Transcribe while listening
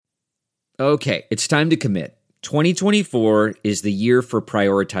Okay, it's time to commit. 2024 is the year for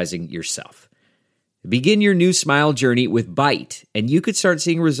prioritizing yourself. Begin your new smile journey with Byte, and you could start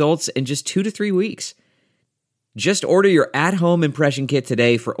seeing results in just 2 to 3 weeks. Just order your at-home impression kit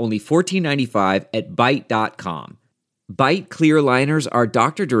today for only $14.95 at Byte.com. Byte clear aligners are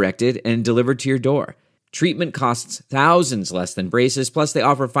doctor-directed and delivered to your door. Treatment costs thousands less than braces, plus they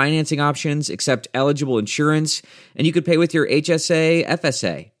offer financing options, accept eligible insurance, and you could pay with your HSA,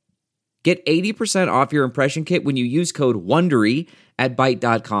 FSA. Get 80% off your impression kit when you use code WONDERY at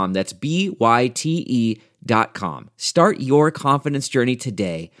Byte.com. That's BYTE.com. Start your confidence journey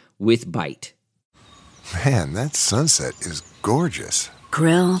today with Byte. Man, that sunset is gorgeous.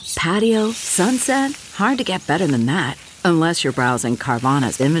 Grill, patio, sunset. Hard to get better than that. Unless you're browsing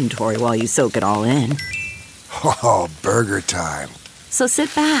Carvana's inventory while you soak it all in. Oh, burger time. So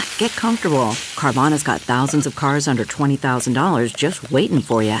sit back, get comfortable. Carvana's got thousands of cars under $20,000 just waiting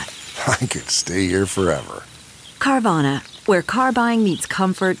for you. I could stay here forever. Carvana, where car buying meets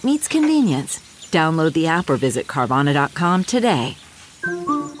comfort meets convenience. Download the app or visit Carvana.com today.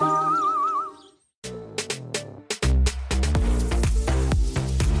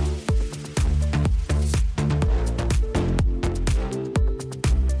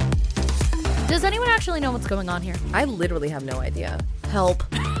 Does anyone actually know what's going on here? I literally have no idea. Help.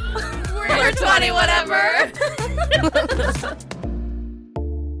 We're 20 whatever.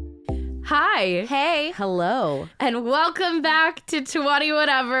 Hi. Hey. Hello. And welcome back to 20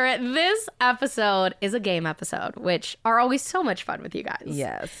 whatever. This episode is a game episode, which are always so much fun with you guys.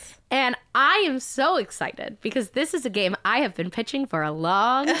 Yes. And I am so excited because this is a game I have been pitching for a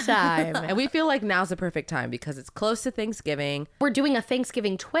long time. And we feel like now's the perfect time because it's close to Thanksgiving. We're doing a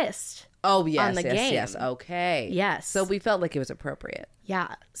Thanksgiving twist. Oh, yes, on the game. Yes. Okay. Yes. So we felt like it was appropriate.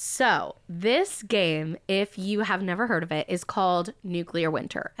 Yeah. So this game, if you have never heard of it, is called Nuclear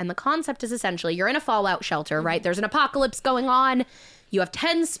Winter. And the concept is essentially you're in a fallout shelter, right? There's an apocalypse going on. You have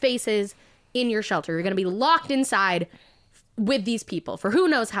 10 spaces in your shelter. You're going to be locked inside with these people for who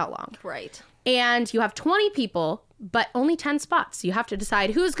knows how long. Right. And you have 20 people, but only 10 spots. So you have to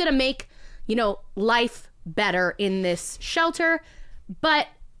decide who's going to make, life better in this shelter. But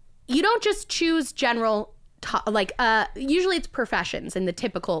you don't just choose general, usually it's professions in the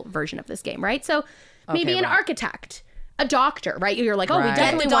typical version of this game, right? So maybe an architect, a doctor, right? You're like, we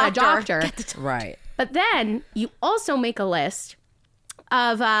definitely want a doctor. Right. But then you also make a list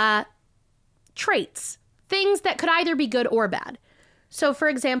of traits, things that could either be good or bad. So for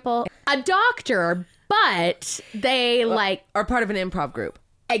example, a doctor, but they are part of an improv group.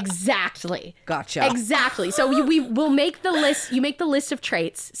 Exactly. Gotcha. Exactly. So we will make the list. You make the list of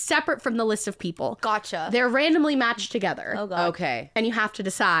traits separate from the list of people. Gotcha. They're randomly matched together. Oh, God. Okay. And you have to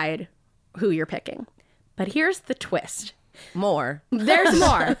decide who you're picking. But here's the twist. More. There's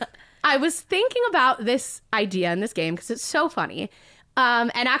more. I was thinking about this idea in this game because it's so funny.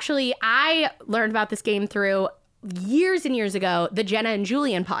 And actually, I learned about this game through years and years ago, the Jenna and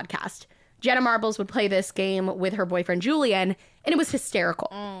Julian podcast. Jenna Marbles would play this game with her boyfriend Julian, and it was hysterical.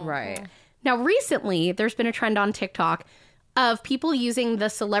 Right. Now, recently, there's been a trend on TikTok of people using the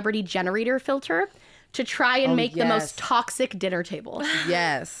celebrity generator filter to try and make the most toxic dinner table.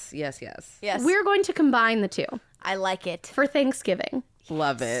 Yes. We're going to combine the two. I like it. For Thanksgiving.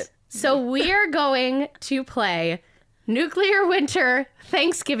 Love it. So we're going to play Nuclear Winter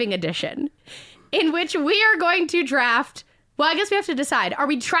Thanksgiving Edition, in which we are going to draft... Well, I guess we have to decide. Are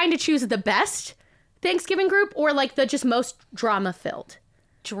we trying to choose the best Thanksgiving group or the just most drama-filled?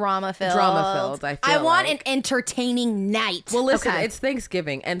 Drama-filled. I want an entertaining night. Well, listen, It's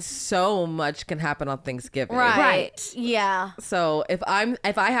Thanksgiving, and so much can happen on Thanksgiving. Right. Yeah. So if I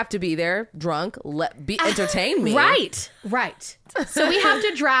have to be there drunk, entertain me. Right. So we have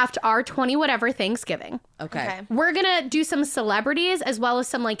to draft our 20 whatever Thanksgiving. Okay. We're going to do some celebrities as well as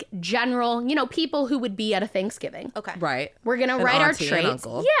some general, people who would be at a Thanksgiving. Okay. Right. We're going to write our auntie, traits. an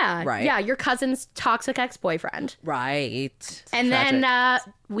uncle. Yeah. Right. Yeah, your cousin's toxic ex-boyfriend. Right. And Tragic. then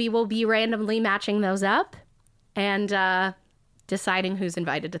we will be randomly matching those up and deciding who's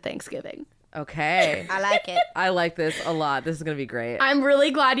invited to Thanksgiving. Okay. I like it. I like this a lot. This is going to be great. I'm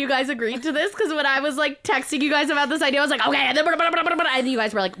really glad you guys agreed to this because when I was texting you guys about this idea, I was like, okay. And you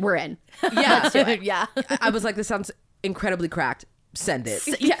guys were like, we're in. Yeah. Let's do it. Yeah. I was like, this sounds incredibly cracked. Send it.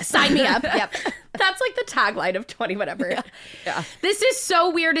 Yeah, sign me up. Yep. That's the tagline of 20 whatever. Yeah. This is so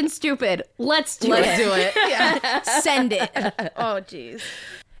weird and stupid. Let's do it. Yeah. Send it. Oh, jeez.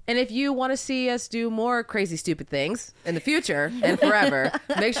 And if you want to see us do more crazy, stupid things in the future and forever,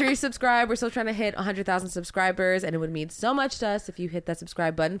 make sure you subscribe. We're still trying to hit 100,000 subscribers, and it would mean so much to us if you hit that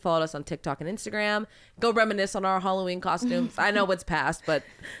subscribe button. Follow us on TikTok and Instagram. Go reminisce on our Halloween costumes. I know what's past, but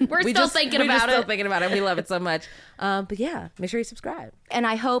We're still thinking about it. Still thinking about it. We love it so much. But yeah, make sure you subscribe. And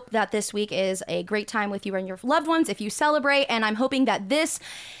I hope that this week is a great time with you and your loved ones if you celebrate. And I'm hoping that this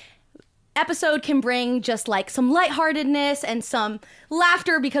episode can bring just like some lightheartedness and some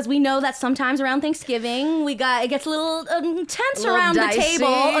laughter, because we know that sometimes around Thanksgiving it gets a little tense around the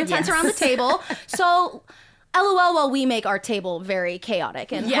table. Tense around the table. So LOL while we make our table very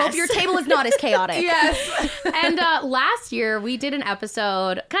chaotic, and hope your table is not as chaotic. Yes. And last year we did an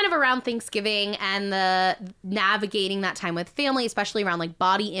episode kind of around Thanksgiving and the navigating that time with family, especially around like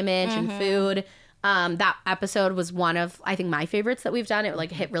body image and food. That episode was one of, I think, my favorites that we've done. It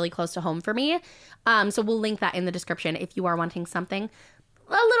like hit really close to home for me. So we'll link that in the description if you are wanting something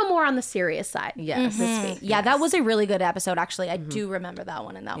a little more on the serious side. Yes. This week. Yeah, that was a really good episode, actually. I do remember that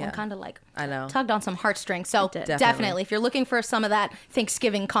one, and that one kind of like I know. tugged on some heartstrings. So definitely, if you're looking for some of that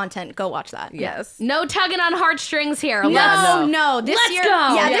Thanksgiving content, go watch that. Yes. No tugging on heartstrings here. No. This Let's year,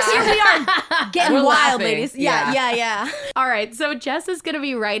 go. this year we are getting We're wild, laughing. ladies. Yeah. All right, so Jess is going to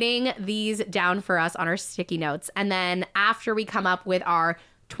be writing these down for us on our sticky notes. And then after we come up with our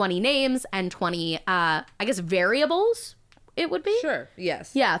 20 names and 20, I guess, variables, it would be? Sure.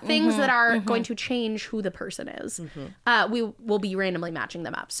 Yes. Yeah, things that are going to change who the person is. We will be randomly matching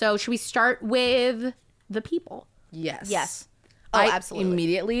them up. So should we start with the people? Yes. Oh, I absolutely.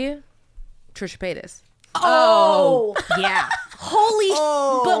 Immediately, Trisha Paytas. Oh, Yeah.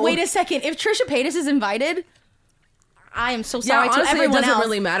 holy! But wait a second. If Trisha Paytas is invited, I am so sorry to honestly, everyone it doesn't else.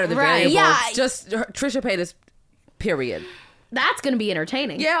 really matter the Right. variable. Yeah. Just Trisha Paytas, period. That's going to be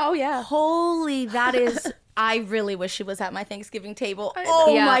entertaining. Yeah, oh yeah. Holy, that is. I really wish she was at my Thanksgiving table.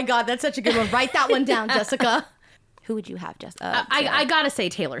 Oh Yeah. my God, that's such a good one. Write that one down, Jessica. Who would you have, Jessica? I got to say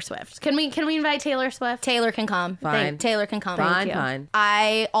Taylor Swift. Can we invite Taylor Swift? Taylor can come. Fine. Taylor can come. Fine, Thank you. fine.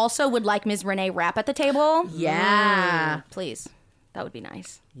 I also would like Ms. Renee Rapp at the table. Yeah. Please. That would be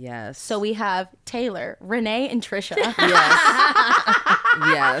nice. Yes. So we have Taylor, Renee, and Trisha.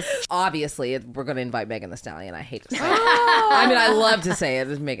 Yes. Obviously, we're going to invite Megan Thee Stallion. I hate to say it. I mean, I love to say it.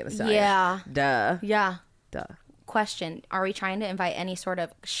 It's Megan Thee Stallion. Yeah. Duh. Yeah. Duh. Question: are we trying to invite any sort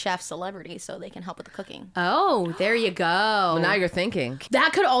of chef celebrity so they can help with the cooking? Oh, there you go. Well, now you're thinking.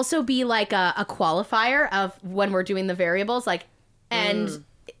 That could also be like a qualifier of when we're doing the variables, like, and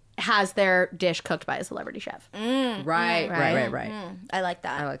has their dish cooked by a celebrity chef. Right. I like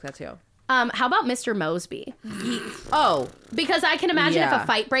that. I like that too. How about Mr. Mosby? Oh, Because I can imagine if Yeah. a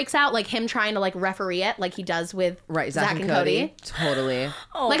fight breaks out, like him trying to like referee it, like he does with right. Zach and Cody. Totally.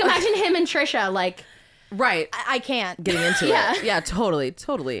 Like imagine him and Trisha, like Right. I can't. Getting into it. Yeah, totally.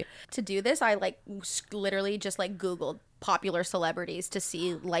 To do this, I like literally just like Googled popular celebrities to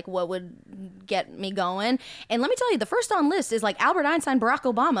see like what would get me going. And let me tell you, the first on list is like Albert Einstein, Barack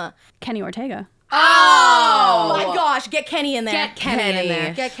Obama. Kenny Ortega. Oh my gosh, get Kenny in there. get Kenny in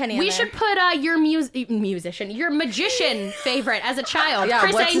there. Get Kenny in We there. should put your musician, your magician favorite as a child, Yeah,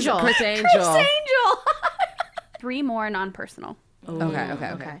 Chris what's his- Angel. Chris Angel. Angel. 3 more non-personal. Okay.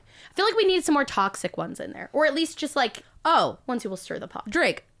 I feel like we need some more toxic ones in there, or at least just like ones who will stir the pot.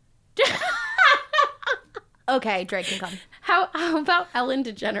 Drake. Okay, Drake can come. How about Ellen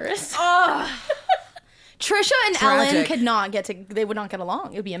DeGeneres? Trisha and Tragic. Ellen could not get to. They would not get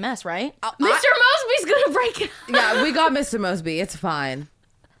along. It would be a mess, right? Mr. Mosby's gonna break it. Yeah, we got Mr. Mosby. It's fine.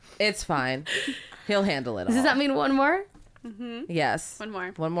 It's fine. He'll handle it all. Does that mean one more? Yes. One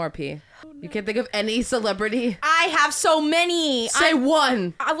more. One more, P. You can't think of any celebrity? I have so many. Say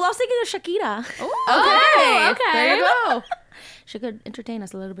one. I was thinking of Shakira. Okay. There you go. She could entertain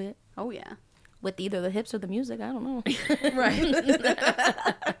us a little bit Oh, yeah. with either the hips or the music. I don't know.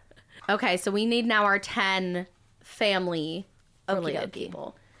 Right. Okay, so we need now our 10 family related Okey-dokey.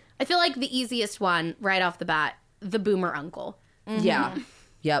 people. I feel like the easiest one right off the bat, the boomer uncle. Yeah.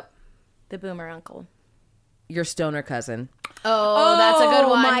 Yep. The boomer uncle. Your stoner cousin. Oh, that's a good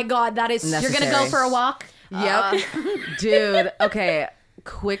one. Oh my God, that is. Necessary. You're gonna go for a walk? Yep. Dude. Okay.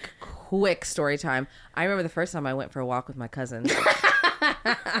 Quick story time. I remember the first time I went for a walk with my cousin.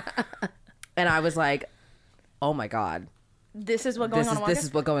 And I was like, oh my God. This is what going on a walk This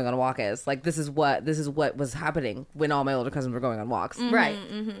is what going on a walk is. Like this is what was happening when all my older cousins were going on walks. Right.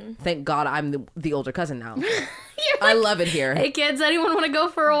 Thank God I'm the older cousin now. I love it here. Hey kids, anyone want to go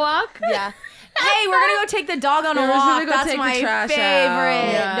for a walk? Yeah. Hey, we're gonna go take the dog on a Yeah, we're just walk. gonna go That's take the my trash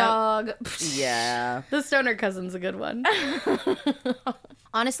favorite out. dog. Yeah. The stoner cousin's a good one.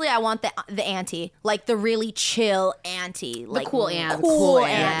 Honestly, I want the auntie, like the really chill auntie, like cool aunt. cool Cool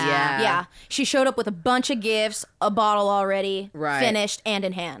aunt. aunt, yeah. She showed up with a bunch of gifts, a bottle already finished and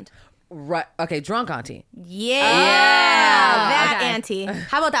in hand. Right. Okay, drunk auntie. Yeah, that Okay. auntie.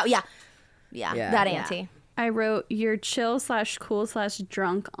 How about that? Yeah, Yeah. that Yeah. auntie. I wrote your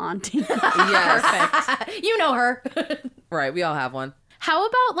chill/cool/drunk auntie. Yes. You know her. Right. We all have one. How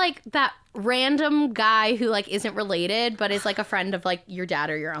about like that random guy who like isn't related but is like a friend of like your dad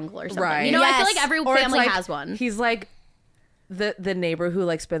or your uncle or something? Right. You know, I feel Yes. like every Or it's family like, has one. He's like the neighbor who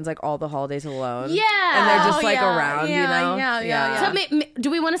like spends like all the holidays alone. Yeah. And they're just Oh, like yeah. around, Yeah, you know? yeah. So do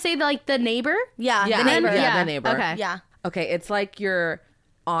we want to say like the neighbor? Yeah, Yeah, the neighbor. yeah, the neighbor. Okay. Yeah. Okay, it's like your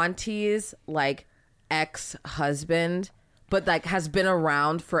auntie's like ex-husband, but like has been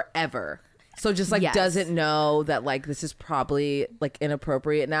around forever. So just like Yes. doesn't know that like this is probably like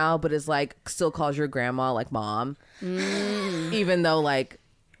inappropriate now, but is like still calls your grandma like mom. Even though like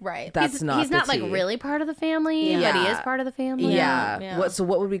Right. that's not He's the not like tea. really part of the family, but he is part of the family. Yeah. Yeah.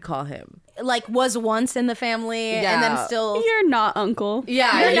 What would we call him? Like was once in the family and Yeah. then still. You're not uncle.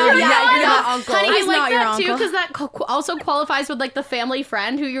 Yeah, You're not uncle. Honey, He's I like not your that too uncle. because that also qualifies with like the family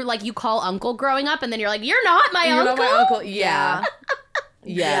friend who you're like you call uncle growing up, and then you're like you're not my You're uncle. not my uncle. Yeah.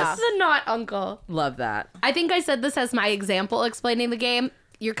 Yes. The not uncle. Love that. I think I said this as my example explaining the game.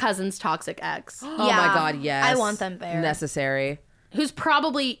 Your cousin's toxic ex, Oh my god, yes. I want them there. Necessary. who's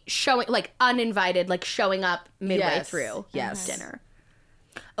probably showing like uninvited, like showing up midway Yes. through Yes. dinner.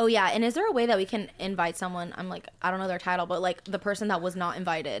 Oh yeah, and is there a way that we can invite someone? I'm like, I don't know their title, but like the person that was not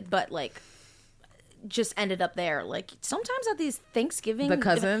invited, but like just ended up there. Like sometimes at these Thanksgiving, The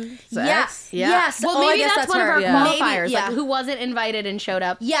cousin? Yes, Yeah. yes. Well, Oh, I maybe guess that's one of our Yeah. qualifiers, Maybe, like yeah. who wasn't invited and showed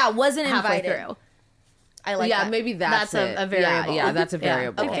up Yeah, wasn't halfway invited. through. I like yeah, that. maybe that's That's a it. variable. Yeah, that's a Yeah.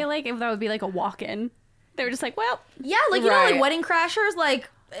 variable. I feel like if that would be like a walk-in, they were just like, well, Yeah, like you know, Right. like wedding crashers. Like,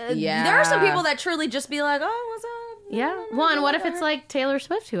 Yeah. there are some people that truly just be like, "Oh, what's up?" Yeah. One, what if it's like Taylor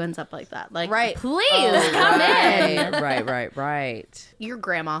Swift who ends up like that? Like, Right. please come in. Right. Your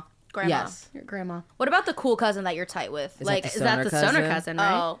grandma. Grandma. Yes. Your grandma. What about the cool cousin that you're tight with? Is like, that Is that the stoner cousin,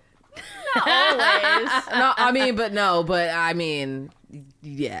 right? oh, not always. No, I mean,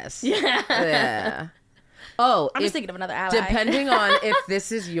 yes. Yeah. Oh, I'm if- just thinking of another ally. depending on if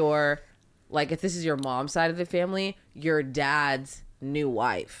this is your mom's side of the family, your dad's new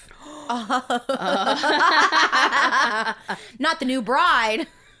wife. Not the new bride.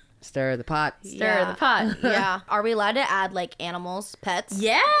 Stir the pot. Stir the pot. Yeah. Are we allowed to add like animals, pets?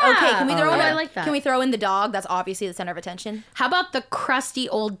 Yeah. Okay. Can we throw in? yeah. I like that. Can we throw in the dog? That's obviously the center of attention. How about the crusty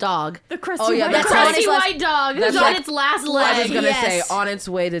old dog? the crusty Oh, yeah, white that's dog. right. Crusty last- white dog who's that's on like- its last I was leg. gonna Yes. say on its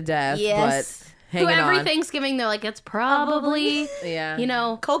way to death, Yes. but Who hanging every on. Thanksgiving they're like, it's probably, Yeah. you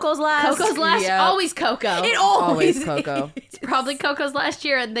know, Coco's last. Coco's last. Yep. Always Coco. It Always Coco. It's probably Coco's last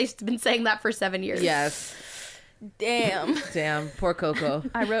year, and they've been saying that for 7 years. Yes. Damn. Damn. Poor Coco.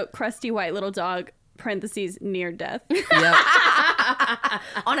 I wrote crusty white little dog, parentheses, near death. Yep.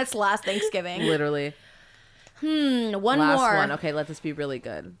 On its last Thanksgiving. Literally. One Last more. one. Okay, let this be really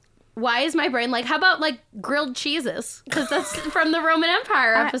good. Why is my brain like, how about like grilled cheeses? Because that's from the Roman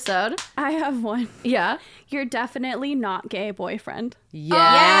Empire episode. I have one. Yeah. You're definitely not gay boyfriend.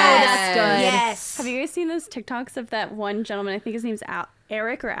 Yes. that's good. Yes. Have you guys seen those TikToks of that one gentleman? I think his name's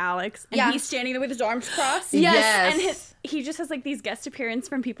Eric or Alex. And Yeah. he's standing there with his arms crossed. Yes. And he just has like these guest appearances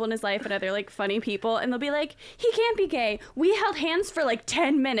from people in his life and other like funny people. And they'll be like, he can't be gay. We held hands for like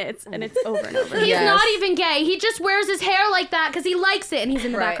 10 minutes. And it's over and over. He's Yes. not even gay. He just wears his hair like that because he likes it. And he's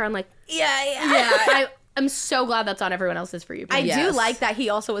in the Right. background like, Yeah. I'm so glad that's on everyone else's For You I page. do Yes. like that he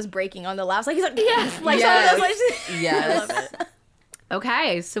also was breaking on the laughs. Like he's like, like Yes. some of those. Like, Yes.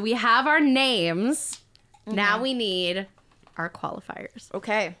 Okay, so we have our names. Now we need our qualifiers.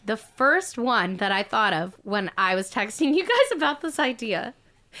 okay. The first one that I thought of when I was texting you guys about this idea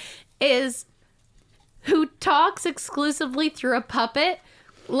is who talks exclusively through a puppet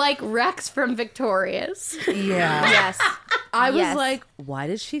like Rex from Victorious. Yeah. Yes. I was Yes. like, why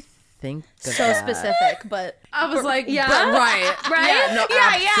did she think of So that? specific, but I was like, Yeah. but right. Yeah, no,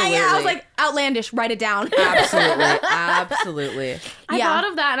 absolutely. I was like, outlandish. Write it down. Absolutely. I Yeah. thought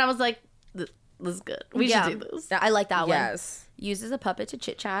of that and I was like, this is good. We Yeah. should do this. I like that one. Yes. Uses a puppet to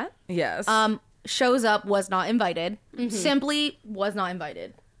chit chat. Yes. Shows up, was not invited. Simply was not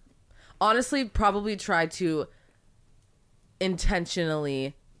invited. Honestly, probably try to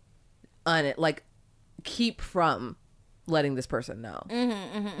intentionally keep from letting this person know.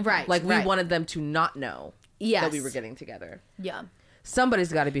 Right. Like we right. wanted them to not know Yes. that we were getting together. Yeah.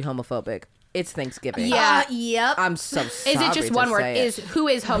 Somebody's got to be homophobic. It's Thanksgiving. Yeah. Yep. I'm so sorry. Is it just to one word? say it. Who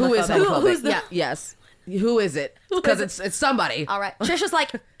is homophobic? Who is homophobic? who's the- Yeah. Yes. Who is it? Because it's somebody. All right. Trisha's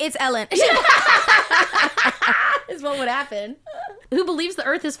like, it's Ellen. Is what would happen. Who believes the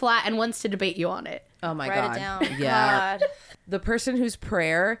earth is flat and wants to debate you on it. Oh my Write God. it down. Yeah. God. The person whose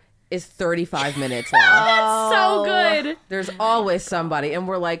prayer is 35 minutes long. So good. There's always somebody, and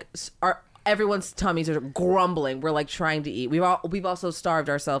we're like, everyone's tummies are grumbling. We're like trying to eat. We've also starved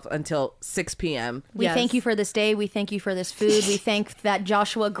ourselves until 6 p.m. We Yes. thank you for this day. We thank you for this food. We thank that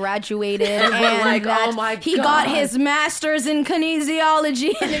Joshua graduated and like, that oh my he God. got his master's in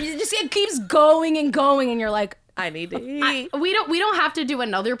kinesiology. And it keeps going and going, and you're like, I need to eat. We don't have to do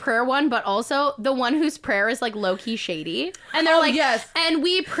another prayer one, but also the one whose prayer is like low key shady. And they're like, yes. And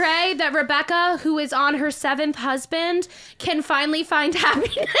we pray that Rebecca, who is on her 7th husband, can finally find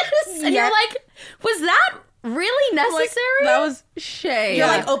happiness. And Yeah. you're like, was that really necessary? That was shade. you're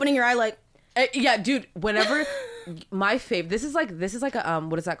like opening your eye, like, Yeah, dude. Whenever my fave, this is like a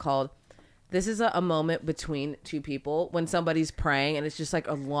what is that called? This is a moment between two people when somebody's praying and it's just like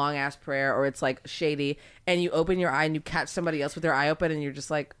a long ass prayer or it's like shady, and you open your eye and you catch somebody else with their eye open and you're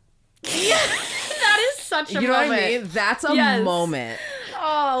just like, that is such a you know moment. what I mean? That's a Yes. moment.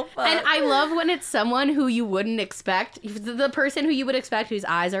 oh, fuck. And I love when it's someone who you wouldn't expect, the person who you would expect whose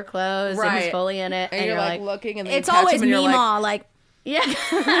eyes are closed and who's Right. fully in it, And you're like looking and then it's you catch always them and you're Mima, like, yeah.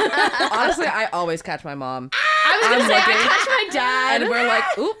 honestly, I always catch my mom. I was gonna I'm say looking. I catch my dad, And we're like,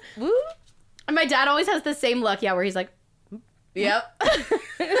 oop, whoop. and my dad always has the same look, where he's like, Yep.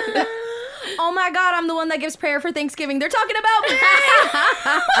 oh my God, I'm the one that gives prayer for Thanksgiving. They're talking about me.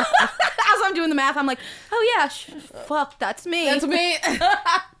 As I'm doing the math, I'm like, oh yeah, fuck, that's me. That's me.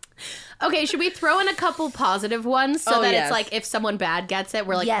 okay, should we throw in a couple positive ones so Oh, that yes. it's like if someone bad gets it,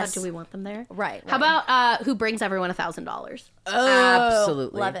 we're like, Yes. oh, do we want them there? Right, How right. about who brings everyone $1,000?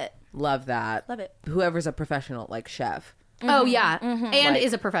 Absolutely. love it. Love that. Love it. Whoever's a professional, like chef. Oh yeah, and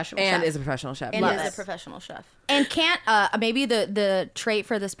is a professional And chef. is a professional chef. And Yes. is a professional chef. And can't, maybe the trait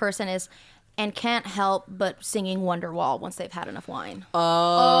for this person is, and can't help but singing Wonderwall once they've had enough wine.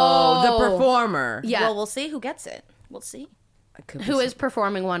 Oh, the performer. yeah. Well, we'll see who gets it. We'll see. Who is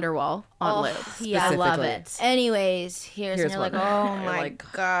performing Wonderwall on loop? yeah, I love specifically. it. Anyways, here's and you're like, oh You're my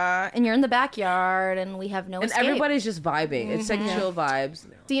like- God. And you're in the backyard and we have no And escape. everybody's just vibing. It's like chill vibes.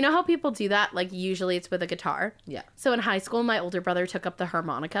 Do you know how people do that? Like usually it's with a guitar. Yeah. So in high school, my older brother took up the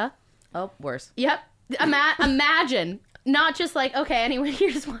harmonica. Oh, worse. Yep. Imagine. Not just like, okay, anyway,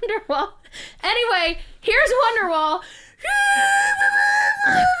 here's Wonderwall. Anyway, here's Wonderwall.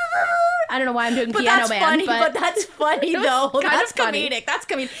 I don't know why I'm doing But Piano that's Man, funny. but But that's funny though. kind That's of funny. comedic. That's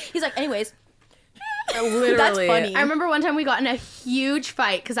comedic. He's like, anyways, Literally. that's funny. I remember one time we got in a huge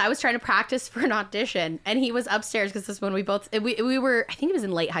fight because I was trying to practice for an audition and he was upstairs because this is when we both, we were, I think it was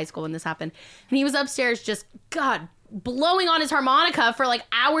in late high school when this happened. And he was upstairs just, God, blowing on his harmonica for like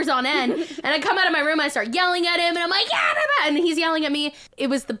hours on end. And I come out of my room, I start yelling at him and I'm like, yeah, blah, blah, and he's yelling at me. It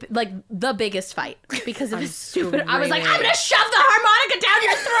was the biggest fight because it was stupid. I was like, I'm going to shove the harmonica down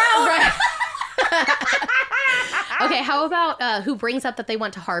your throat. Okay, how about who brings up that they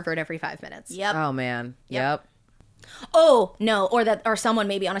went to Harvard every 5 minutes? Yep. Oh, man. Yep. Oh no, or someone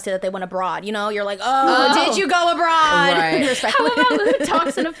maybe honestly that they went abroad. You know, you're like, oh, did you go abroad? Right. How about who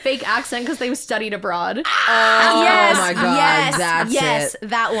talks in a fake accent because they studied abroad? Yes, Oh my God, yes, that's yes, it.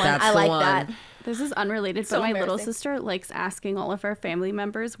 that one. That's I the like one. that. This is unrelated, So but my little embarrassing. sister likes asking all of our family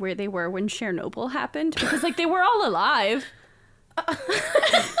members where they were when Chernobyl happened because, like, they were all alive.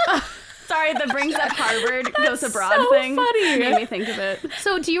 Sorry, the brings up Harvard goes abroad so thing funny. made me think of it.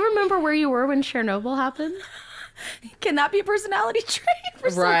 So, do you remember where you were when Chernobyl happened? Can that be a personality trait for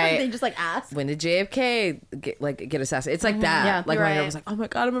someone? Right. They just like ask. When did JFK get assassinated? It's like that. Yeah, like you're my dad right. was like, oh my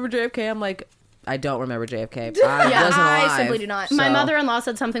God, I remember JFK. I'm like, I don't remember JFK. I wasn't I alive. simply do not. My So- mother-in-law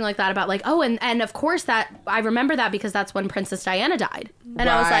said something like that about like, oh, and of course that I remember that because that's when Princess Diana died, and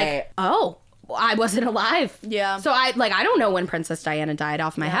I was Right. like, oh, well, I wasn't alive. Yeah. So I don't know when Princess Diana died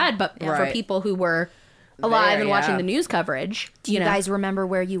off my head, but for Right. people who were alive There, and watching yeah. the news coverage, Do you know. guys remember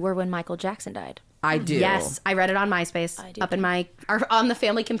where you were when Michael Jackson died? I do. Yes, I read it on MySpace, do up in on the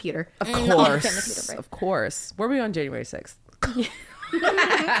family computer. Of family computer, course. right. Of course. Where were we on January 6th?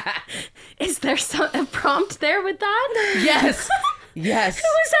 Is there a prompt there with that? Yes. Yes. Who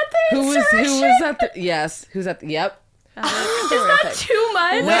was at the Who insurrection? was at the Yes. Who's at the Yep. Is that too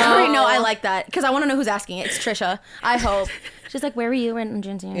much? No, I like that because I want to know who's asking it. It's Trisha. I hope. She's like, where were you when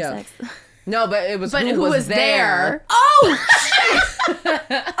January Yeah. 6th? No, but it was But who was there. Oh,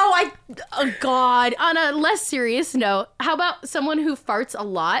 oh God. On a less serious note, how about someone who farts a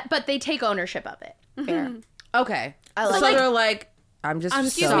lot, but they take ownership of it? Fair. Okay. I like so that. they're like, I'm just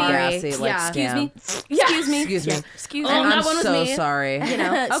so sorry. gassy. Like, Yeah. Excuse me. scam. Excuse me. Excuse me. Excuse Oh, me. that I'm one was so me. sorry. You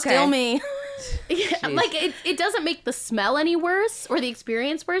know, Okay. still me. Like it doesn't make the smell any worse or the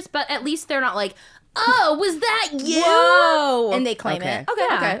experience worse, but at least they're not like, oh, was that you? Whoa. And they claim Okay. it.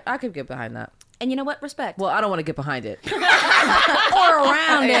 Okay. Okay. I could get behind that. And you know what? Respect. Well, I don't want to get behind it. or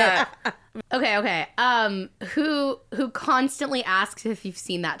around Yeah. it. Okay. Who constantly asks if you've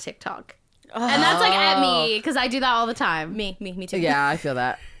seen that TikTok? And that's like at me because I do that all the time. Me too. Yeah, I feel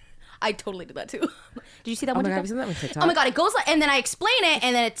that. I totally did that too. Did you see that Oh one? my God, have TikTok? you seen that one TikTok? Oh my God, it goes like, and then I explain it,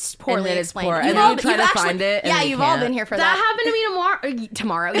 and then it's poorly And then it's explained. poor, You've and then all- you try you've to actually- find it, and Yeah, you you've all can't. been here for That that. happened to me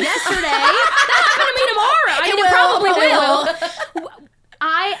yesterday. That happened to me tomorrow. I mean, it probably will.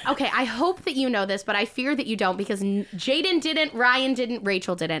 I hope that you know this, but I fear that you don't because Jaden didn't, Ryan didn't,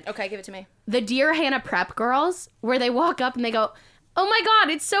 Rachel didn't. Okay, give it to me. The Dear Hannah prep girls, where they walk up and they go, "Oh my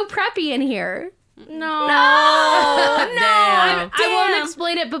God, it's so preppy in here." No. Damn. I won't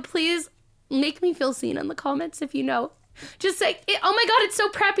explain it, but please make me feel seen in the comments if you know. Just say, "Oh my God, it's so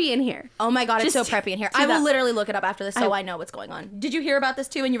preppy in here." Oh my God, it's so Just preppy in here. do I will that. literally look it up after this so I know what's going on. Did you hear about this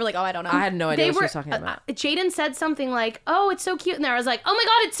too? And you were like, oh, I don't know. I had no idea what she was talking about. Jaden said something like, "Oh, it's so cute in there." I was like, "Oh my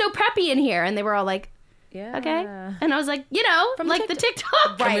God, it's so preppy in here," and they were all like, Yeah. "Okay," and I was like, From like the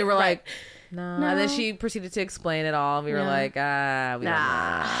TikTok, And we were like, no. And then she proceeded to explain it all. And we were like, we don't know.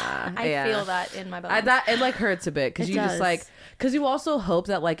 I feel that in my bones. It like hurts a bit because It you just does. like because you also hope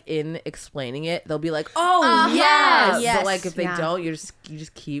that like in explaining it they'll be like, oh yes. yes. But like if they Yeah. don't, you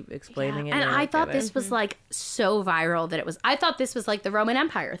just keep explaining it. And you I don't thought get it. this was like so viral that it was. I thought this was like the Roman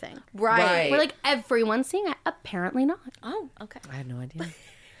Empire thing, right. where like everyone's seeing it. Apparently not. Oh, okay. I had no idea.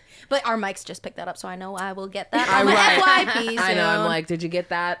 But our mics just picked that up, so I know I will get that I on my right. FYP I know. I'm soon. like, did you get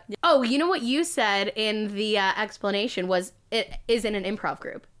that? Oh, you know what you said in the explanation was it is in an improv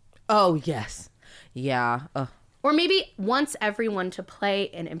group. Oh yes, yeah. Or maybe wants everyone to play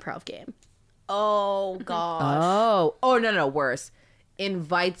an improv game. Oh, God. Oh no, worse.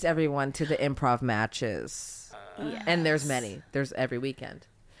 Invites everyone to the improv matches. And there's many. There's every weekend.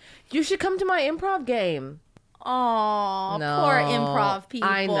 You should come to my improv game. Oh, No. poor improv people.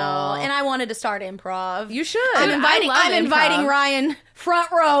 I know. And I wanted to start improv. You should. I'm inviting improv. Ryan front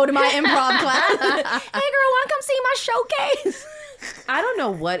row to my improv class. Hey girl, wanna come see my showcase? I don't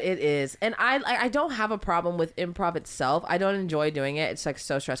know what it is, and I don't have a problem with improv itself. I don't enjoy doing it. It's like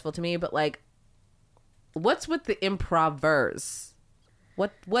so stressful to me. But like, what's with the improvers?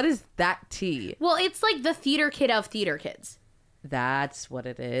 What is that tea? Well, it's like the theater kid of theater kids. That's what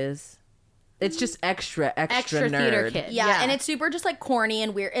it is. It's just extra Extra nerd. theater kid. Yeah, and it's super just like corny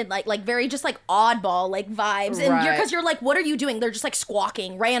and weird and like very just like oddball like vibes. And Right. because you're like, what are you doing? They're just like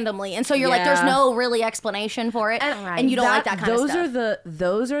squawking randomly, and so you're like, there's Yeah. no really explanation for it, and you don't like that kind of stuff.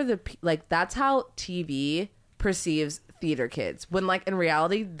 Those are the like that's how TV perceives theater kids. When like in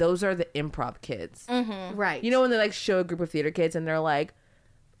reality, those are the improv kids. Right. You know when they like show a group of theater kids and they're like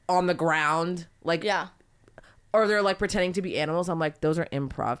on the ground, like Yeah. or they're like pretending to be animals. I'm like, those are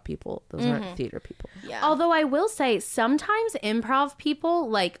improv people. Those aren't theater people. Yeah. Although I will say, sometimes improv people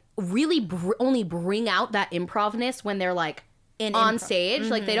like really only bring out that improvness when they're like on stage.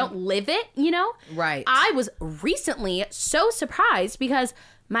 Like they don't live it, you know? Right. I was recently so surprised because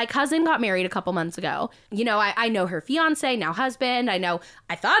my cousin got married a couple months ago. You know, I know her fiance, now husband. I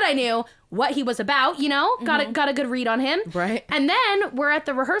thought I knew what he was about, you know? Got a good read on him. Right. And then we're at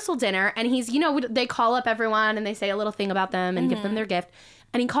the rehearsal dinner and he's, you know, they call up everyone and they say a little thing about them and give them their gift.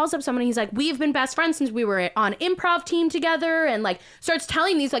 And he calls up someone and he's like, we've been best friends since we were on improv team together, and like starts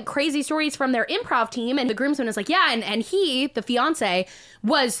telling these like crazy stories from their improv team. And the groomsman is like, yeah, and he, the fiance,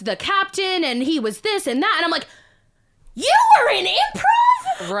 was the captain and he was this and that. And I'm like, you were in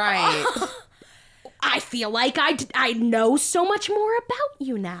improv? Right. I feel like I know so much more about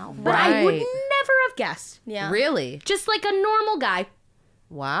you now that I would Right. never have guessed. Yeah. Really? Just like a normal guy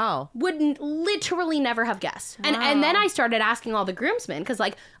Wow. would literally never have guessed. And then I started asking all the groomsmen because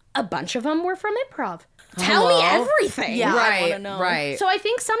like a bunch of them were from improv. Tell me Hello? everything. Yeah. I Right. wanna know. Right. So I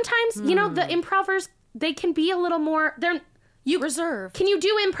think sometimes, you know, the improvers, they can be a little more, Reserve. can you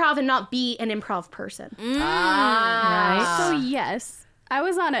do improv and not be an improv person? So yes, I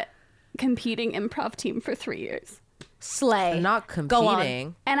was on a competing improv team for 3 years, Slay. Not Go on.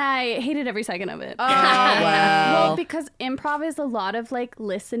 competing. and I hated every second of it. Oh, well. Well, because improv is a lot of like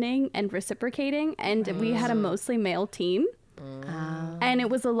listening and reciprocating, and we had a mostly male team, and it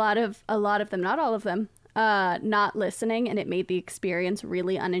was a lot of them, not all of them, not listening, and it made the experience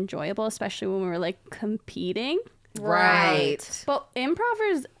really unenjoyable, especially when we were like competing. Right. But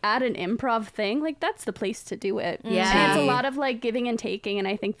improvers at an improv thing, like that's the place to do it. Yeah. And it's a lot of like giving and taking, and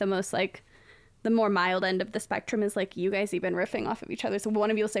I think the most like the more mild end of the spectrum is like you guys even riffing off of each other. So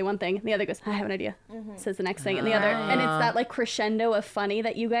one of you will say one thing, and the other goes, I have an idea. Says the next thing, and the other. And it's that like crescendo of funny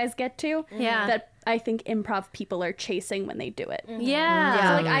that you guys get to. Yeah. That I think improv people are chasing when they do it.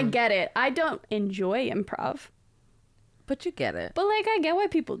 Yeah. So like I get it. I don't enjoy improv, But you get it. but like I get why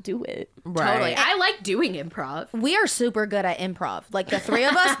people do it. Totally. I like doing improv. We are super good at improv. Like the three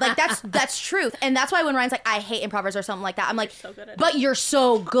of us, like that's truth. And that's why when Ryan's like, I hate improvers or something like that, I'm like, but you're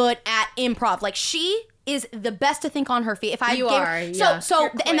so good at improv. Like she is the best to think on her feet. If I You gave are, her, yeah. so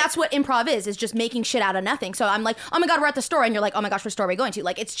and that's what improv is just making shit out of nothing. So I'm like, oh my God, we're at the store, and you're like, oh my gosh, what store are we going to?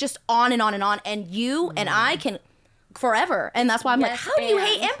 Like it's just on and on and on, and you and I can forever. And that's why I'm like, how do you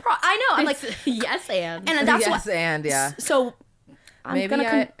hate improv? I know. I'm like, Yes, and and that's yes, what. and yeah. So I'm Maybe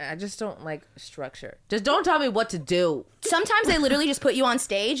gonna I just don't like structure. Just don't tell me what to do. sometimes they literally just put you on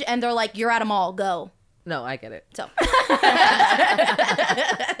stage, and they're like, you're at a mall, go. No, I get it. So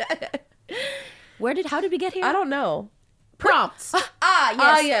how did we get here? I don't know. prompts.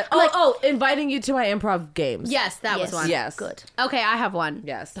 Yes. Yeah. Inviting you to my improv games. Yes, that was one. Yes. Good. Okay, I have one.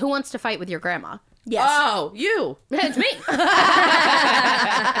 Yes. Who wants to fight with your grandma? Yes. Oh, you. It's me.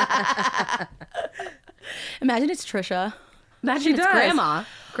 Imagine it's Trisha. Imagine it's does. grandma.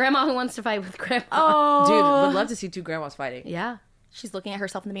 Grandma who wants to fight with grandma. Oh. Dude, would love to see two grandmas fighting. Yeah. She's looking at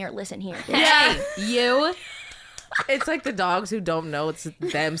herself in the mirror. Listen here. Hey, you. It's like the dogs who don't know it's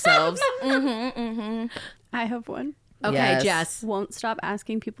themselves. I have one. Okay, Yes. Jess. Won't stop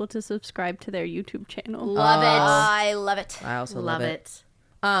asking people to subscribe to their YouTube channel. Love it. I love it. I also Love it.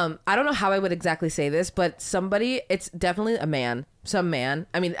 I don't know how I would exactly say this, but somebody, it's definitely a man, some man.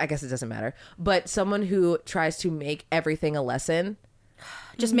 I mean, I guess it doesn't matter, but someone who tries to make everything a lesson.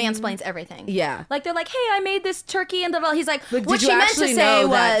 Just mansplains everything. Yeah. Like they're like, hey, I made this turkey, and he's like, Like, what did she you meant to actually say know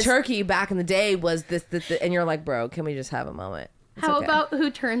that was turkey back in the day was this, and you're like, bro, can we just have a moment? It's How okay. about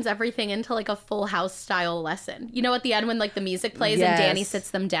who turns everything into like a Full House style lesson? You know, at the end when like the music plays Yes. and Danny sits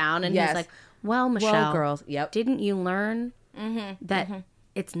them down and Yes. he's like, well, Michelle, girls, yep. didn't you learn that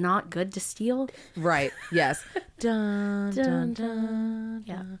it's not good to steal? Right. Yes. dun, dun, dun,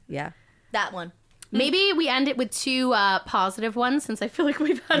 Yeah. yeah. that one? Maybe we end it with two positive ones since I feel like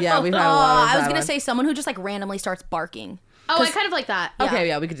we've had Yeah, a we've lot. had a lot of I was that gonna one. say someone who just like randomly starts barking. Oh, I kind of like that. Okay,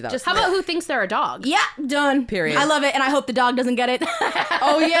 yeah, we could do that. How about who thinks they're a dog? Yeah, done. Period. I love it, and I hope the dog doesn't get it.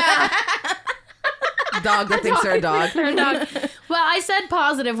 Oh, yeah. Dog that thinks they're a dog. They're a dog. Well, I said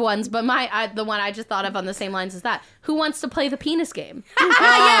positive ones, but the one I just thought of on the same lines as that. Who wants to play the penis game?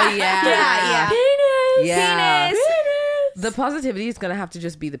 Oh, yeah. Penis. Yeah. Penis. The positivity is going to have to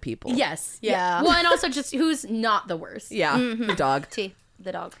just be the people. Yes. Yeah. Well, and also just who's not the worst. Yeah. The dog. T.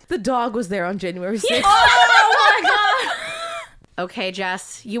 The dog. The dog was there on January 6th. Oh my god. Okay,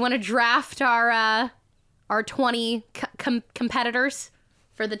 Jess, you want to draft our 20 competitors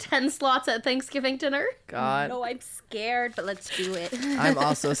for the 10 slots at Thanksgiving dinner? God. Oh, I'm scared, but let's do it. I'm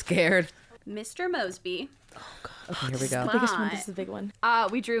also scared. Mr. Mosby. Okay, here we go. This is a big one.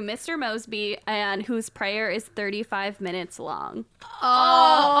 We drew Mr. Mosby, and whose prayer is 35 minutes long.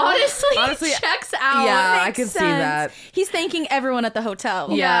 Honestly, checks out. Yeah, I Makes can see sense. that. He's thanking everyone at the hotel.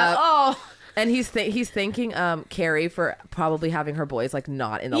 Yeah. Oh. And he's thanking Carrie for probably having her boys like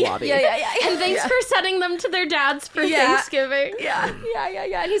not in the lobby. Yeah. And thanks for sending them to their dads for Thanksgiving. Yeah.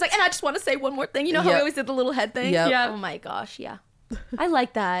 And he's like, and I just want to say one more thing. You know how we Yep. always did the little head thing? Yep. Yeah. Oh my gosh, yeah. I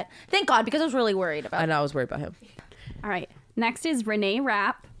like that. Thank God, because I was really worried about I it. know, I was worried about him. All right. Next is Renee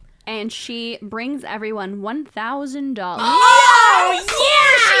Rapp, and she brings everyone $1,000. Oh,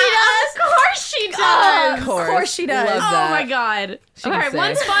 yeah! Of course she does. Of course she does. Love that. Oh my God. All can right, say.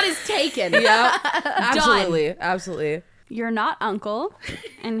 one spot is taken. Yeah. Absolutely. You're not uncle.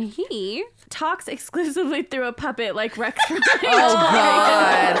 And he talks exclusively through a puppet like Rex from Oh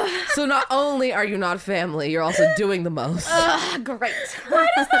God. So not only are you not family, you're also doing the most. Great.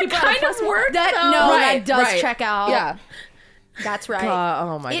 kind of work. That does right. check out. Yeah. That's right.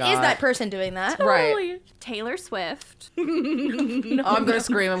 Oh my It God. is that person doing that. Right. Taylor Swift Oh, I'm gonna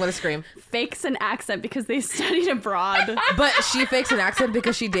scream. fakes an accent because they studied abroad. But she fakes an accent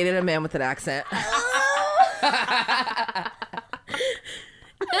because she dated a man with an accent.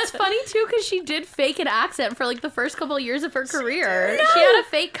 That's funny too because she did fake an accent for like the first couple of years of her career. She had a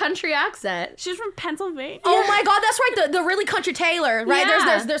fake country accent. She's from Pennsylvania. Oh my God, that's right. The really country Taylor, right?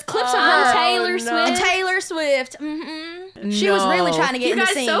 Yeah. There's clips of her. Taylor no. Swift. Taylor Swift. She was really trying to get You in the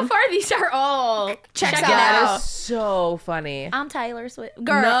guys, scene. so far these are all Checks check out. it That out. is so funny. I'm Taylor Swift.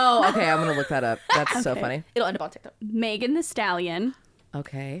 Girl. No. Okay, I'm gonna look that up. That's so funny. It'll end up on TikTok. Megan the Stallion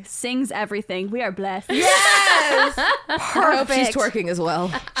Okay. sings everything. We are blessed. Yes. I hope she's Perfect. twerking as well.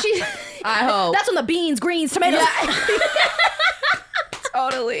 She, I hope. that's when the beans, greens, tomatoes.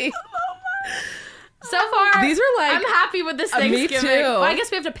 Totally. So far, These are like- I'm happy with this me Thanksgiving. too. Well, I guess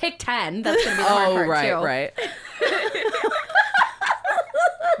we have to pick 10. That's gonna be the hard part too. right.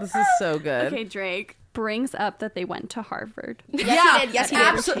 This is so good. Okay, Drake brings up that they went to Harvard. Yes, he did. Yes, he did.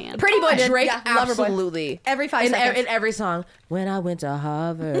 Absolutely. Pretty boy did. Drake, Yeah, Loverboy. absolutely. Every 5 in, seconds. in every song. When I went to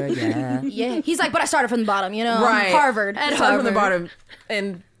Harvard, yeah. Yeah, he's like, but I started from the bottom, you know? Right. Harvard. Started from the bottom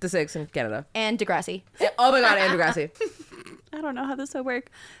in the 6 in Canada. And Degrassi. Oh my God, Andrew Grassi. I don't know how this will work.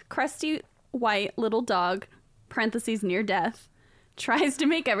 Crusty white little dog, parentheses near death, tries to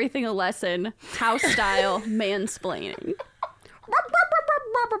make everything a lesson. House style mansplaining.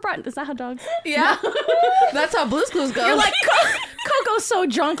 Is that how dogs? Yeah. That's how Blue's Clues goes. You're like, Coco's so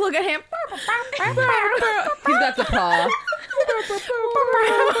drunk, look at him. He's got the paw.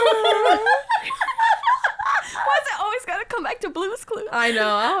 Why's it always gotta come back to Blue's Clues? I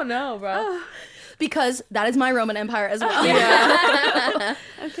know. I don't know, bro. Because that is my Roman Empire as well. Yeah.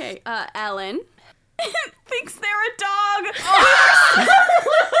 Okay, Ellen thinks they're a dog.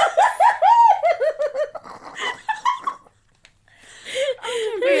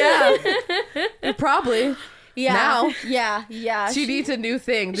 Yeah. Probably. Yeah. Now. Yeah. She needs a new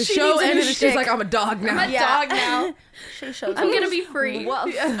thing. The she show needs a new ended and she's shtick. like, I'm a dog now. Dog now. She shows I'm up. gonna be free.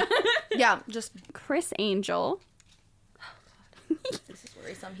 Yeah, just Chris Angel this is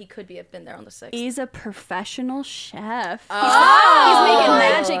worrisome. He could have been there on the 6th. is a professional chef. Oh. He's making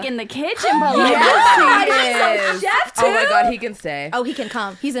magic in the kitchen, but Yes, he is. Chef too? Oh my God, he can stay. Oh, he can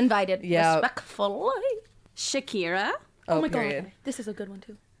come. He's invited. Yeah. Respectfully. Shakira. Oh my period. God. This is a good one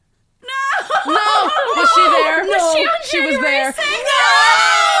too. No! Was she there? Was she on She was there.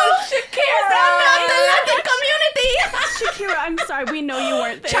 No! Shakira! Not the Latin community! Shakira, I'm sorry, we know you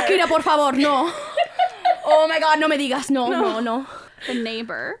weren't there. Shakira, por favor, no. Oh my God, no me digas. No. The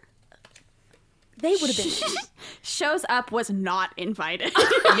neighbor They would have been. shows up, was not invited.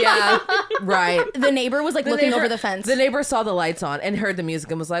 Yeah, right. The neighbor was like looking over the fence. The neighbor saw the lights on and heard the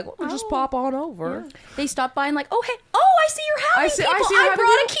music and was like, well, just pop on over. They stopped by and like, oh, hey, I see you're having people. I brought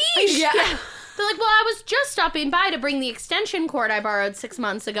a quiche. Yeah. They're like, well, I was just stopping by to bring the extension cord I borrowed 6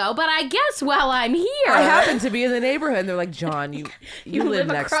 months ago, but I guess while I'm here, I happen to be in the neighborhood. And they're like, John, you live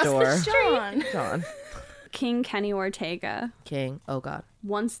next across door. the John. John. King Kenny Ortega King. Oh, God.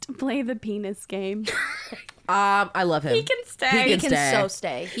 wants to play the penis game. I love him. He can stay. He can so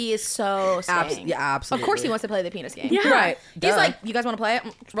stay. He is so staying. Yeah, absolutely. Of course he wants to play the penis game. Yeah. Right. He's Duh. like, you guys want to play it?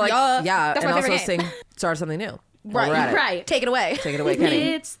 We're like, yeah. That's And my also favorite game. sing Start Something New. While we're Right. at it. right. Take it away. Take it away, Kenny.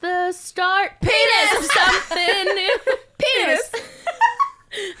 It's the start Penis! of something new. Penis.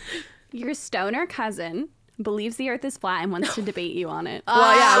 Your stoner cousin believes the earth is flat and wants to debate you on it.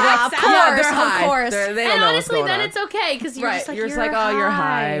 Well, yeah, of yeah, course, they're high. of course. They don't And know what's honestly, going then on. it's okay because you're Right. just like, You're just like, oh, you're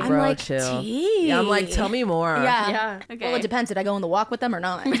high, I'm bro. like, Chill. gee. Yeah, I'm like, tell me more. Yeah. Yeah. Okay. Well, it depends. Did I go on the walk with them or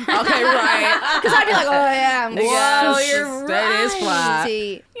not? Because Okay, right. I'd be like, oh, yeah. I'm Yeah, whoa, it's you're just- that is flat.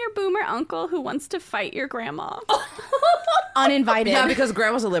 See, Your boomer uncle who wants to fight your grandma. uninvited. Yeah, because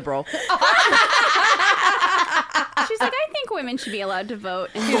grandma's a liberal. She's like, I think women should be allowed to vote.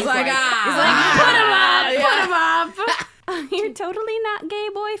 And He's like, You're totally not gay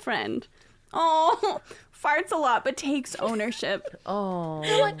boyfriend. Oh, farts a lot, but takes ownership. Oh.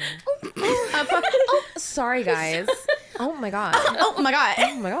 Sorry, guys. Oh my god. Oh my god.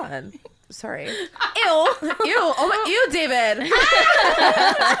 Oh my god. Sorry. Ew. Ew. Oh my. Ew, David.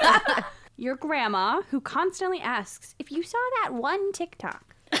 Your grandma, who constantly asks, if you saw that one TikTok.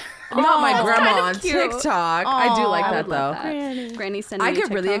 Not my grandma on cute. TikTok. I do like I that would love though. that. Granny sending I me get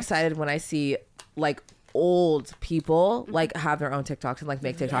really TikToks. excited when I see like old people like have their own TikToks and like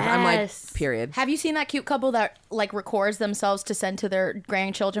make TikToks. I'm like, Yes. period. Have you seen that cute couple that like records themselves to send to their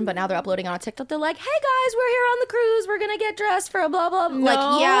grandchildren, but now they're uploading on TikTok? They're like, "Hey guys, we're here on the cruise. We're gonna get dressed for a blah blah."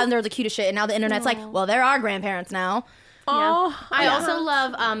 Like, yeah, and they're the cutest shit. And now the internet's like, "Well, they're our grandparents now." Oh, I also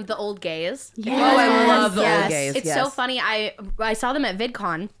love the old gays. oh, I love the Yes. old gays. It's so funny. I saw them at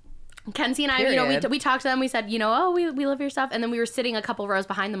VidCon. Kenzie and I, Period. we talked to them. We said, oh, we love your stuff. And then we were sitting a couple rows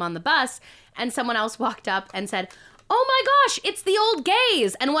behind them on the bus, and someone else walked up and said, "Oh my gosh, it's the old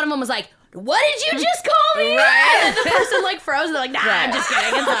gays!" And one of them was like, "What did you just call me?" Right. And the person like froze. And they're like, "Nah, I'm just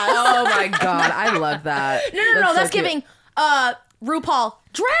kidding. It's us." Oh my god, I love that. No, that's so cute. giving RuPaul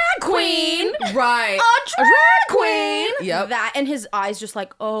drag queen. Right. A drag queen. Yep. That and his eyes just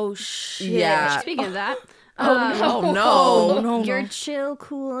like, oh shit. Yeah. Speaking of that, Oh no. No. your chill,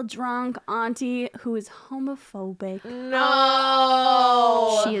 cool, drunk auntie who is homophobic.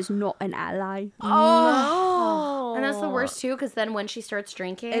 No. She is not an ally. And that's the worst too, because then when she starts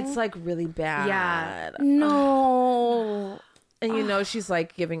drinking, It's like really bad. Yeah. No. And you know she's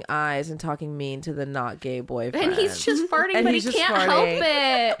like giving eyes and talking mean to the not gay boyfriend. And he's just farting, And but he's he just can't farting.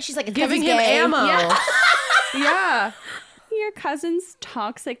 help it. She's like, it's giving 'cause him he's gay. ammo. Yeah. Yeah. Your cousin's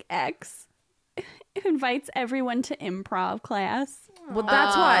toxic ex who invites everyone to improv class. Well,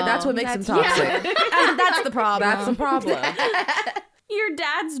 that's why. That's what makes him toxic. That's the problem. That's the problem. Your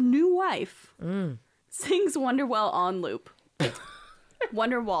dad's new wife sings Wonderwell on loop.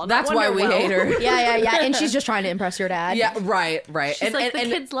 Wonderwall. That's why we hate her. Yeah. And she's just trying to impress your dad. Yeah, right. She's like, the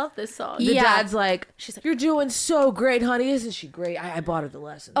kids love this song. the dad's like, you're doing so great, honey. Isn't she great? I bought her the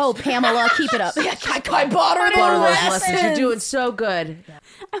lessons. Oh, Pamela, keep it up. I bought her I bought her those lessons. lessons. You're doing so good.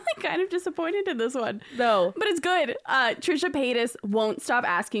 I'm like kind of disappointed in this one. No. But it's good. Trisha Paytas won't stop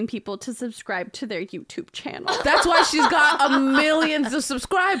asking people to subscribe to their YouTube channel. That's why she's got millions of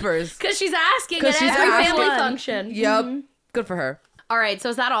subscribers. Because she's asking at 'Cause she's every asking. family function. Yep. Good for her. All right, so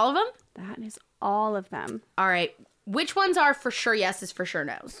is that all of them? That is all of them. All right. Which ones are for sure yeses, for sure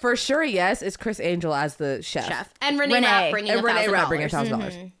nos? For sure, yes, is Chris Angel as the chef. Chef. And Renee Rapp bringing And Renee Rapp bringing $1,000.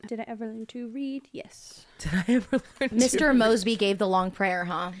 $1,000. Did I ever learn to read? Yes. Did I ever learn to Mr. Mosby gave the long prayer,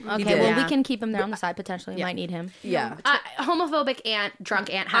 huh? Okay, did. well, Yeah. we can keep him there on the side. Potentially, we might need him. Yeah. Homophobic aunt,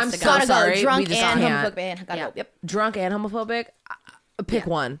 drunk aunt has I'm to go. so Gotta sorry, go. we Drunk just and can't. homophobic. Man. Gotta Yeah. go. Yep. Drunk and homophobic? Pick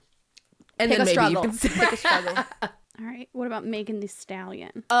one. And Pick then a maybe struggle. you can say. Pick a struggle. All right. What about Megan Thee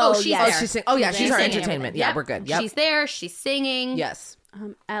Stallion? Oh, she's yes. there. She's sing- oh, yeah, she's our singing. entertainment. Yeah, we're good. Yep. She's there. She's singing. Yes.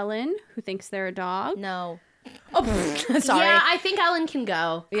 Ellen, who thinks they're a dog. No. Oh, Sorry. Yeah, I think Ellen can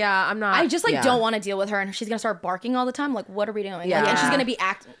go. yeah, I'm not. I just yeah. don't want to deal with her, and she's gonna start barking all the time. Like, what are we doing? Yeah. Like, and she's gonna be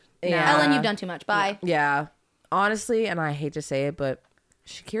acting. Yeah. Ellen, you've done too much. Bye. Yeah. Honestly, and I hate to say it, but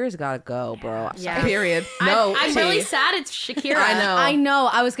Shakira's got to go, bro. Yeah. Period. No. I'm T. really sad it's Shakira. I know. I know.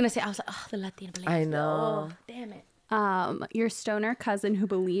 I was gonna say. I was like, oh, the Latina. I know. Oh, damn it. Your stoner cousin who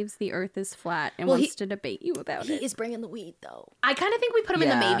believes the earth is flat and Well, wants he- to debate you about He it. is bringing the weed though. I kind of think we put him in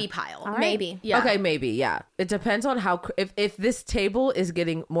the Yeah. maybe pile. All right. Maybe. Yeah. Okay, maybe. Yeah. It depends on how. If this table is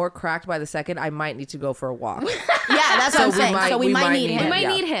getting more cracked by the second, I might need to go for a walk. Yeah, that's what I'm saying. So we might need him. We might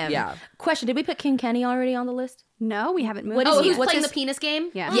yeah. need him. Yeah. Question: did we put King Kenny already on the list? No, we haven't moved. What is Oh, he- who's what's playing his- the penis game?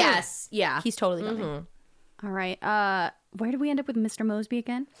 Yeah. Yes. Yeah. He's totally coming. All right. Where did we end up with Mr. Mosby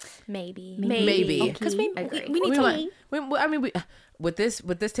again? Maybe. Maybe. Because we Agree. need We to. might, I mean, with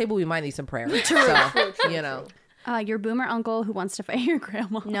this table, we might need some prayer. So, you know, Your boomer uncle who wants to fight your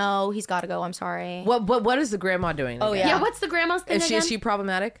grandma. No, he's got to go. I'm sorry. what is the grandma doing? Oh, again? yeah. Yeah, what's the grandma's thing Is again? she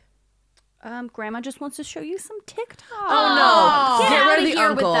problematic? Grandma just wants to show you some TikTok. Oh no! Get Get outta rid of the here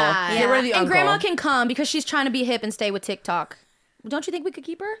with uncle. that. Get rid of the and uncle. Grandma can come because she's trying to be hip and stay with TikTok. Don't you think we could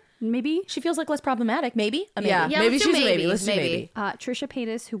keep her? Maybe. She feels like less problematic. Maybe. A maybe. Yeah, Yeah, maybe let's do she's a maybe. maybe. Let's do Maybe. maybe. Trisha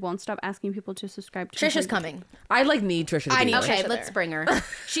Paytas who won't stop asking people to subscribe to Trisha's her. coming. I like need Trisha. To I be need there. Okay, Trisha let's there. bring her.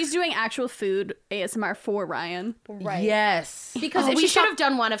 She's doing actual food ASMR for Ryan. Right. Yes. Because we we should saw- have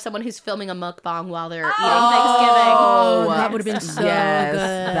done one of someone who's filming a mukbang while they're eating Oh, that would have been so yes, good.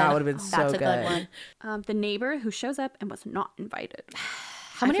 that would have been so That's a good. good one. The neighbor who shows up and was not invited.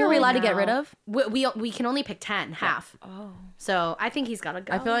 How many are we allowed to get rid of? Thinking. We can only pick 10, half. Oh. So I think he's got to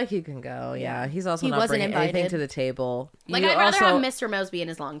go. I feel like he can go. Yeah, he's also He not wasn't bringing anything invited. to the table. Like, You I'd rather also- have Mr. Mosby in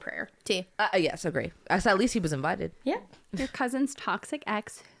his long prayer. T. yes, agree. At least he was invited. Yeah. Your cousin's toxic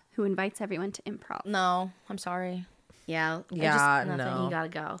ex who invites everyone to improv. No, I'm sorry. Yeah. Yeah, nothing. no. You got to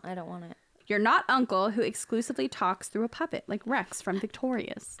go. I don't want it. Your not uncle who exclusively talks through a puppet like Rex from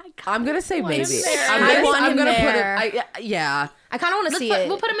Victorious. I'm gonna say maybe. there. I'm I gonna, want I'm him gonna there. put it. Yeah, I kind of want to see it.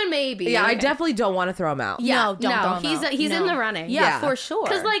 We'll put him in maybe. yeah. I definitely don't want to throw him out. No, don't. He's in the running. Yeah, Yeah. for sure.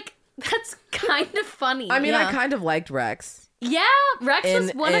 Because, like, that's kind of funny. I mean, Yeah. I kind of liked Rex yeah, Rex in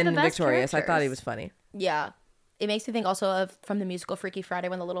was one of the best Victorious. I thought he characters. was funny. yeah. It makes me think also of from the musical Freaky Friday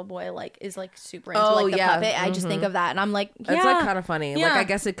when the little boy like is like super into Oh, like the yeah. puppet. I just think of that and I'm like, yeah. It's like kind of funny. Like Yeah. I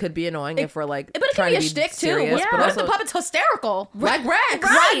guess it could be annoying if we're like but it can trying be a to shtick too. serious, What but if also the puppet's hysterical? like Rex.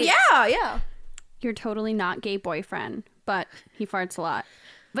 Right? Yeah, yeah. Your totally not gay boyfriend, but he farts a lot,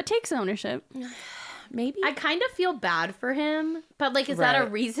 but takes ownership. Maybe I kind of feel bad for him, but, like, is that a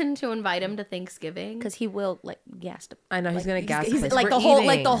Right. reason to invite him to Thanksgiving? because he will like gas. I know he's gonna gas. the He's place. like We're the whole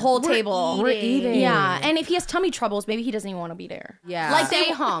like eating. the whole table. We're eating. Yeah, and if he has tummy troubles, maybe he doesn't even want to be there. Yeah. like Stay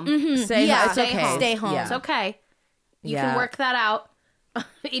they home. Say Yeah. it's Stay okay. home. Stay home. Yeah. It's okay. You Yeah. can work that out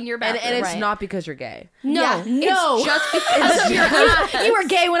in your And, bathroom. and it's Right. not because you're gay. No, It's no. just because of your ass. You were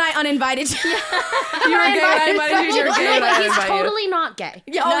gay when I uninvited you. You were gay. I invited you. You're No, gay. but I he's invite you. totally not gay.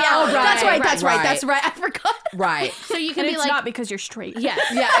 Yeah, No, that's right. That's right. right. That's right. I forgot. Right. So you can And be it's like, not because you're straight. yes.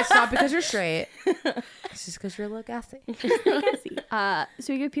 Yeah, it's not because you're straight. It's just because you're a little gassy.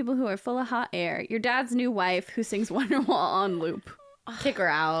 So you get people who are full of hot air. Your dad's new wife who sings Wonderwall on loop. Kick her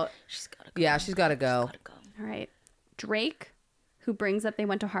out. She's gotta Yeah, she's got to go. go. All right. Drake who brings up they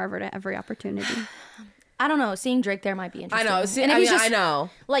went to Harvard at every opportunity. I don't know. Seeing Drake there might be I interesting. know. See, and I, if he's mean, just, I know.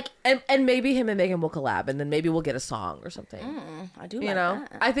 Like, And maybe him and Megan will collab, and then maybe we'll get a song or something. I do You like know,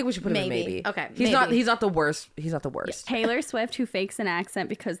 that. I think we should put him in Maybe. maybe. Okay, he's not. maybe. He's not the worst. He's not the worst. Taylor Swift, who fakes an accent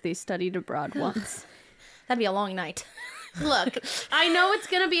because they studied abroad once. That'd be a long night. Look, I know it's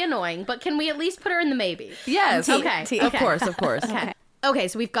going to be annoying, but can we at least put her in the maybe? Yes. Okay. Of course. Of course. Okay,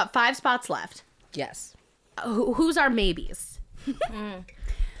 so we've got 5 spots left. Yes. Who's our maybes?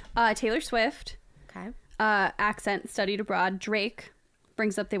 Taylor Swift, Okay. accent, studied abroad. Drake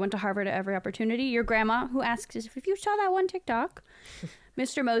brings up they went to Harvard at every opportunity. Your grandma, who asks if you saw that one TikTok.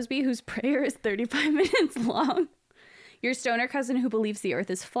 Mr. Mosby, whose prayer is 35 minutes long. Your stoner cousin, who believes the earth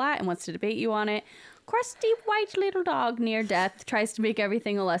is flat and wants to debate you on it. Crusty white little dog near death tries to make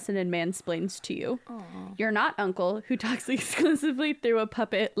everything a lesson and mansplains to you. Aww. Your not uncle, who talks exclusively through a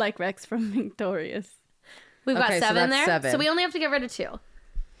puppet like Rex from Victorious. We've got Okay, so 7 that's there. 7. So we only have to get rid of 2.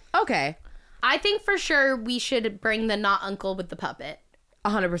 Okay. I think for sure we should bring the not uncle with the puppet.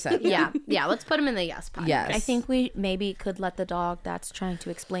 100%. Yeah. Let's put him in the yes pile. Yes. I think we maybe could let the dog that's trying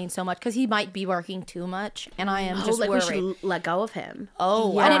to explain so much because he might be working too much, and I am just like worried. we should let go of him.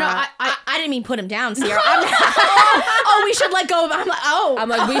 Oh, Yeah. I didn't know. I didn't mean put him down, Sierra. We should let go of him. I'm like, I'm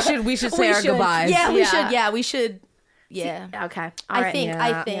like, we should say our goodbyes. Yeah, we Yeah. should. Yeah, we should. Yeah. Okay. I think.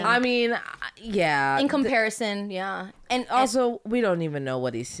 I mean, yeah. in comparison, yeah, and Also, we don't even know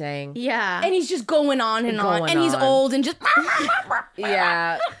what he's saying. Yeah. and he's just going on and on, Going and he's on. old and just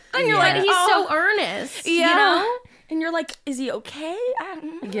Yeah. and you're Yeah. like, he's so earnest. yeah, You know? and you're like, is he okay?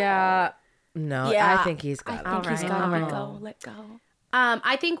 Yeah. No, Yeah. I think he's got it. I think he's Alright, gotta alright. let go. Let go.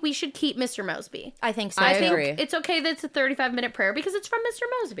 I think we should keep Mr. Mosby. I think so. I I think agree. it's okay that it's a 35-minute prayer because it's from Mr.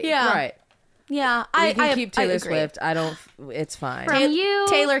 Mosby. Yeah. Right. Yeah, We can keep Taylor agree. Swift. I don't. It's fine. From you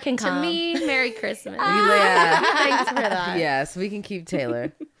Taylor can to come. me, Merry Christmas. Yeah. Thanks for that. Yes, we can keep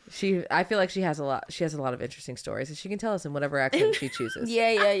Taylor. I feel like she has a lot of interesting stories, and she can tell us in whatever accent she chooses.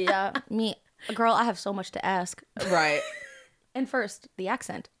 Yeah. Me, girl, I have so much to ask. Right. And first, the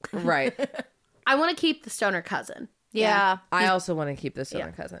accent. Right. I want to keep the stoner cousin. Yeah. I also want to keep this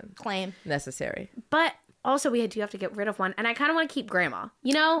other cousin. Claim. Necessary. But also we do have to get rid of one. And I kind of want to keep grandma.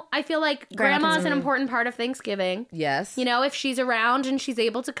 You know, I feel like Grandma grandma's comes an in. important part of Thanksgiving. Yes. You know, if she's around and she's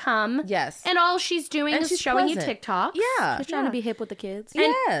able to come. Yes. And all she's doing And is she's showing you pleasant. TikToks. Yeah. Just trying to be hip with the kids. And,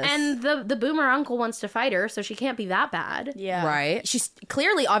 Yes. and the boomer uncle wants to fight her, so she can't be that bad. Yeah. Right. She's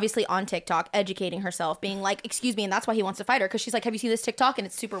clearly, obviously, on TikTok, educating herself, being like, excuse me, and that's why he wants to fight her. Because she's like, have you seen this TikTok? And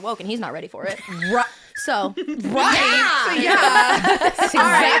it's super woke, and he's not ready for it. Right. So, Right. Yeah.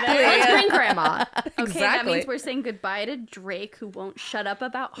 Exactly. Let's bring grandma. Okay, that Exactly. means we're saying goodbye to Drake, who won't shut up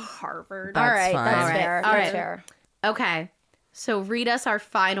about Harvard. all That's right, fine. that's All right, fair. all That's right. fair. Okay. So read us our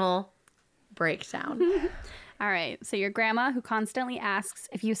final breakdown. All right, so your grandma, who constantly asks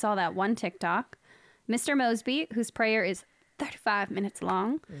if you saw that one TikTok. Mr. Mosby, whose prayer is 35 minutes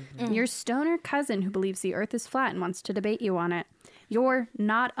long. Your stoner cousin, who believes the earth is flat and wants to debate you on it. Your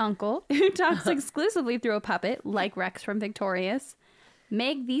not uncle, who talks exclusively through a puppet, like Rex from Victorious.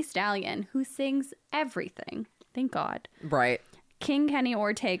 Meg the Stallion, who sings everything. Thank God. Right. King Kenny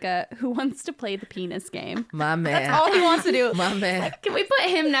Ortega, who wants to play the penis game. My man. All he wants to do. My man. Can we put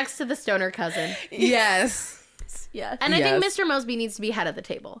him next to the stoner cousin? Yes. Yeah. And I Yes. think Mr. Mosby needs to be head of the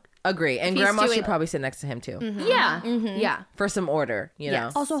table. Agree. And He's grandma doing- should probably sit next to him too. Yeah. Yeah. For some order, you know.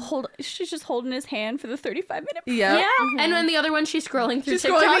 Yes. Also, she's just holding his hand for the 35-minute. Yeah. Yeah. And then the other one, she's scrolling through She's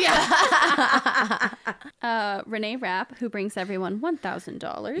TikTok. scrolling, Renee Rapp, who brings everyone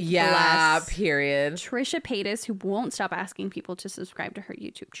 $1,000. Yeah, Bless. period. Trisha Paytas, who won't stop asking people to subscribe to her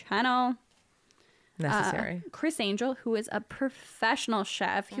YouTube channel. Necessary. Chris Angel, who is a professional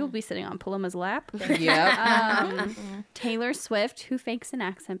chef. He'll be sitting on Paloma's lap. Yep. Taylor Swift, who fakes an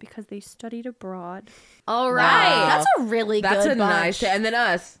accent because they studied abroad. All right. Wow. That's a really That's good a nice. bunch. And then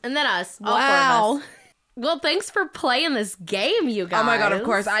us. And then us. All Wow. four of us. Well, thanks for playing this game, you guys. Oh my god! Of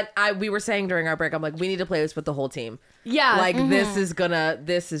course, we were saying during our break, I'm like, we need to play this with the whole team. Yeah. Like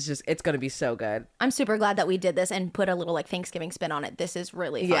this is just, it's gonna be so good. I'm super glad that we did this and put a little like Thanksgiving spin on it. This is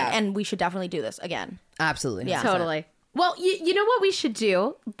really fun. Yeah. And we should definitely do this again. Absolutely. Yeah. Totally. Well, you know what we should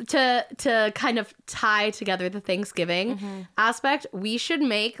do to kind of tie together the Thanksgiving aspect? We should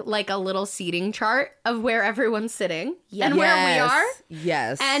make like a little seating chart of where everyone's sitting and where we are.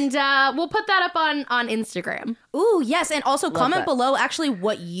 Yes. And we'll put that up on Instagram. Ooh, yes. And also comment that. below actually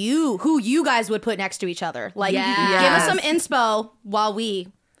who you guys would put next to each other. Like Yes. give us some inspo while we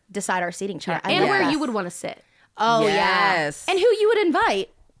decide our seating chart. I And love where that. you would want to sit. Oh Yes. yeah. And who you would invite.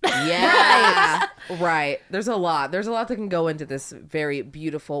 Yeah. Right. There's a lot that can go into this very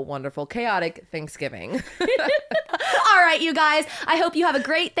beautiful, wonderful, chaotic Thanksgiving. All right, you guys. I hope you have a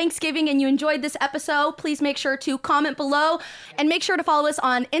great Thanksgiving and you enjoyed this episode. Please make sure to comment below and make sure to follow us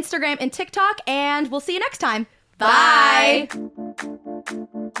on Instagram and TikTok. And we'll see you next time. Bye.